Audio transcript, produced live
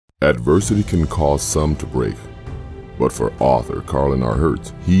Adversity can cause some to break, but for author Carlin R.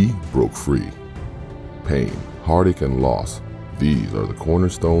 Hertz, he broke free. Pain, heartache, and loss, these are the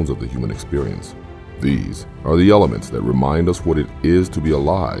cornerstones of the human experience. These are the elements that remind us what it is to be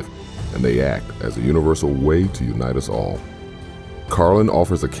alive, and they act as a universal way to unite us all. Carlin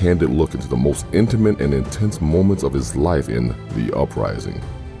offers a candid look into the most intimate and intense moments of his life in The Uprising.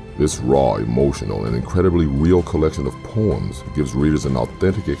 This raw, emotional, and incredibly real collection of poems gives readers an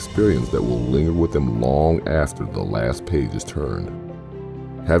authentic experience that will linger with them long after the last page is turned.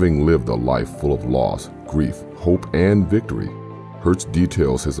 Having lived a life full of loss, grief, hope, and victory, Hertz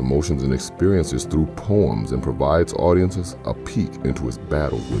details his emotions and experiences through poems and provides audiences a peek into his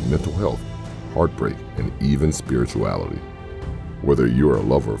battles with mental health, heartbreak, and even spirituality. Whether you're a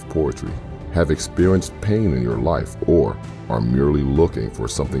lover of poetry, have experienced pain in your life, or are merely looking for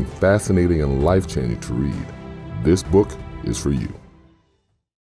something fascinating and life-changing to read, this book is for you.